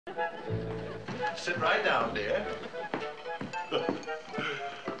Sit right down, dear.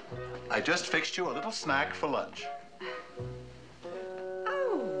 I just fixed you a little snack for lunch.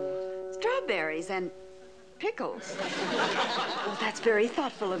 Oh, strawberries and pickles. Well, that's very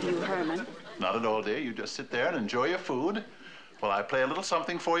thoughtful of you, Herman. Not at all, dear. You just sit there and enjoy your food while I play a little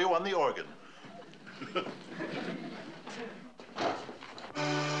something for you on the organ.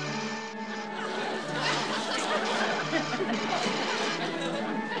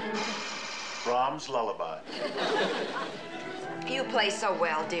 Brahms' Lullaby. You play so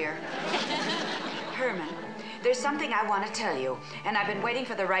well, dear. Herman, there's something I want to tell you, and I've been waiting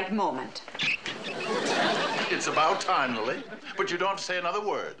for the right moment. It's about time, Lily, but you don't have to say another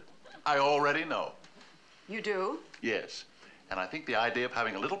word. I already know. You do? Yes, and I think the idea of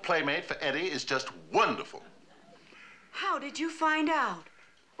having a little playmate for Eddie is just wonderful. How did you find out?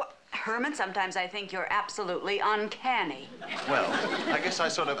 Well, Herman, sometimes I think you're absolutely uncanny. Well, I guess I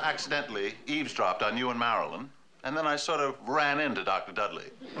sort of accidentally eavesdropped on you and Marilyn, and then I sort of ran into Dr. Dudley.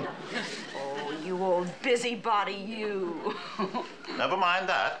 Oh, you old busybody, you. Never mind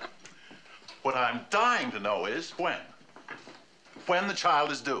that. What I'm dying to know is when. When the child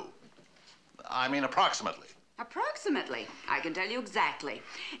is due. I mean, approximately. Approximately. I can tell you exactly.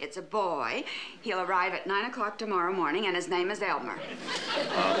 It's a boy. He'll arrive at 9 o'clock tomorrow morning, and his name is Elmer.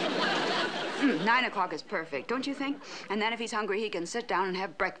 9 o'clock is perfect, don't you think? And then if he's hungry, he can sit down and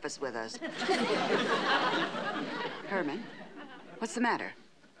have breakfast with us. Herman, what's the matter?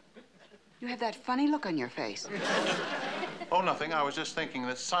 You have that funny look on your face. Oh, nothing. I was just thinking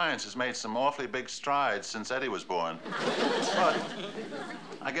that science has made some awfully big strides since Eddie was born. But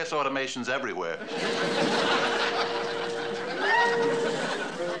I guess automation's everywhere.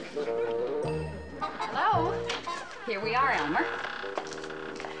 Hello. Here we are, Elmer.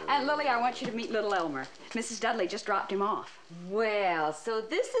 And Lily, I want you to meet little Elmer. Mrs. Dudley just dropped him off. Well, so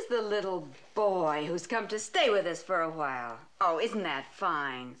this is the little boy who's come to stay with us for a while. Oh, isn't that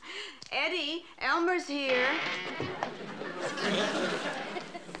fine? Eddie, Elmer's here.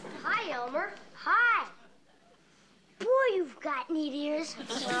 Hi, Elmer. Hi. Boy, you've got neat ears.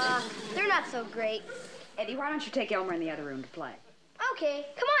 They're not so great. Eddie, why don't you take Elmer in the other room to play? Okay,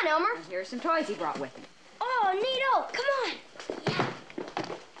 come on, Elmer. And here's some toys he brought with him. Oh, neato. Come on. Yeah.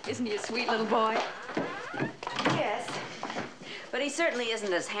 Isn't he a sweet little boy? Yes. But he certainly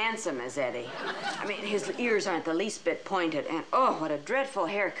isn't as handsome as Eddie. I mean, his ears aren't the least bit pointed, and oh, what a dreadful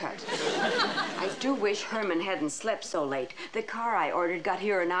haircut. I do wish Herman hadn't slept so late. The car I ordered got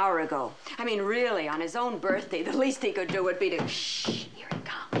here an hour ago. I mean, really, on his own birthday, the least he could do would be to... Shh, here it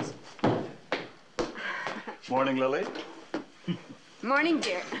comes. Morning, Lily. Morning,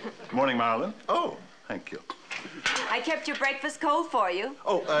 dear. Morning, Marilyn. Oh, thank you. I kept your breakfast cold for you.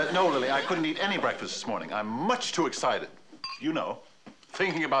 Oh, no, Lily, I couldn't eat any breakfast this morning. I'm much too excited. You know,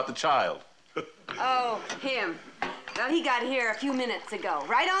 thinking about the child. Oh, him. Well, he got here a few minutes ago.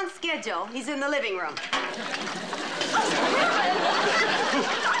 Right on schedule. He's in the living room.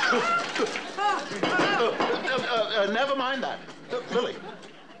 Never mind that. Lily,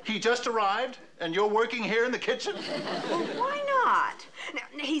 he just arrived, and you're working here in the kitchen? Well, why not?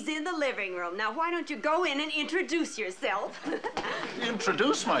 Now, he's in the living room. Now, why don't you go in and introduce yourself?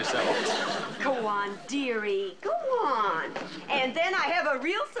 Introduce myself? Go on, dearie. Go on. And then I have a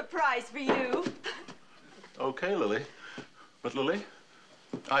real surprise for you. Okay, Lily. But, Lily,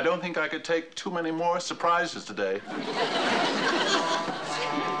 I don't think I could take too many more surprises today.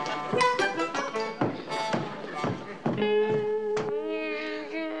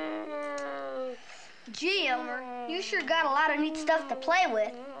 Gee, Elmer, you sure got a lot of neat stuff to play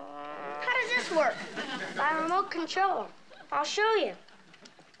with. How does this work? By remote control. I'll show you.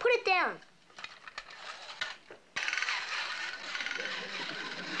 Put it down.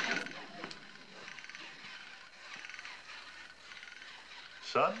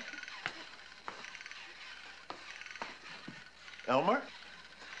 Son? Elmer?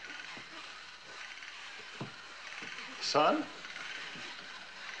 Son?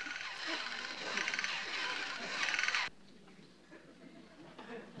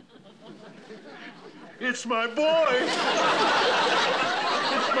 It's my boy! It's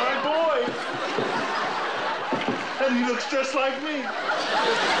my boy! And he looks just like me.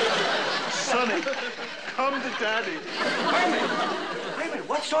 Sonny, come to Daddy. Herman,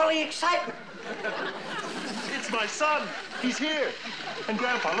 what's all the excitement? It's my son. He's here. And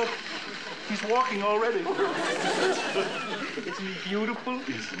Grandpa, look, he's walking already. Isn't he beautiful?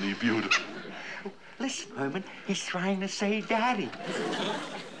 Isn't he beautiful? Listen, Herman, he's trying to say Daddy.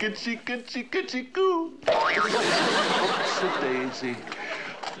 Gitsy, gitsy, gitsy, goo. Daisy.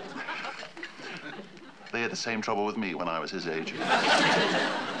 They had the same trouble with me when I was his age.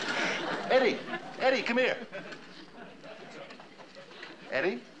 Eddie! Eddie, come here.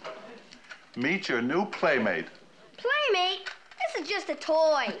 Eddie, meet your new playmate. Playmate? This is just a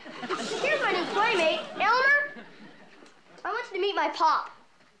toy. Here's my new playmate, Elmer. I want you to meet my pop.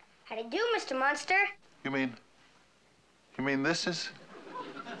 How do you do, Mr. Munster? You mean this is?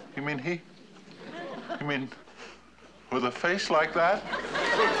 You mean he? You mean with a face like that?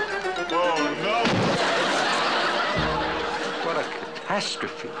 Oh, no! What a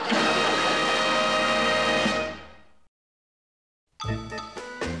catastrophe.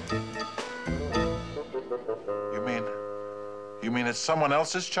 You mean it's someone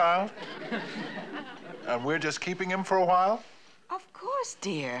else's child? And we're just keeping him for a while? Of course,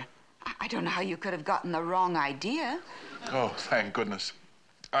 dear. I don't know how you could have gotten the wrong idea. Oh, thank goodness.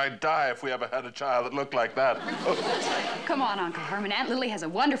 I'd die if we ever had a child that looked like that. Oh. Come on, Uncle Herman. Aunt Lily has a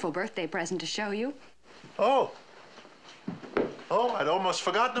wonderful birthday present to show you. Oh. Oh, I'd almost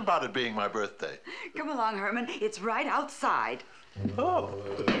forgotten about it being my birthday. Come along, Herman. It's right outside. Oh.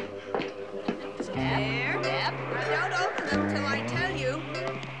 There. Yep. Now don't open them till I tell you.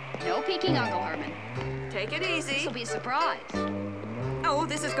 No peeking, Uncle Herman. Take it easy. This will be a surprise. Oh,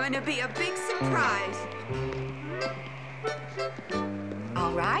 this is going to be a big surprise.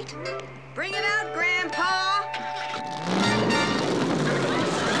 All right. Bring it out, Grandpa.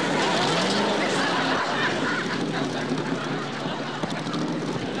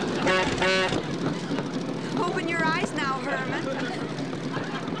 Open your eyes now, Herman.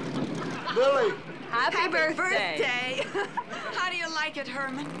 Lily! Happy birthday. How do you like it,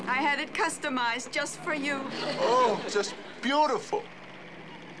 Herman? I had it customized just for you. Oh, just beautiful.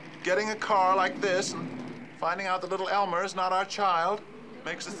 Getting a car like this and finding out that little Elmer is not our child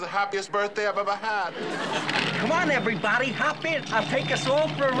makes this the happiest birthday I've ever had. Come on, everybody, hop in. I'll take us all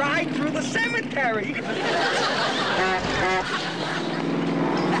for a ride through the cemetery. Come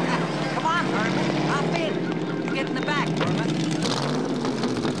on, Herman. Hop in. You get in the back, Herman.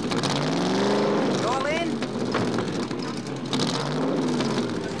 All in.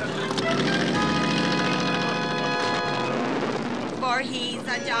 For he's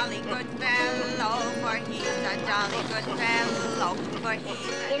a jolly good fellow, for he's a jolly good fellow, for he's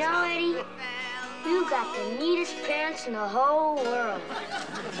a You know, jolly Eddie, good fellow. you got the neatest parents in the whole world.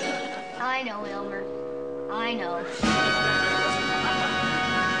 I know, Elmer. I know.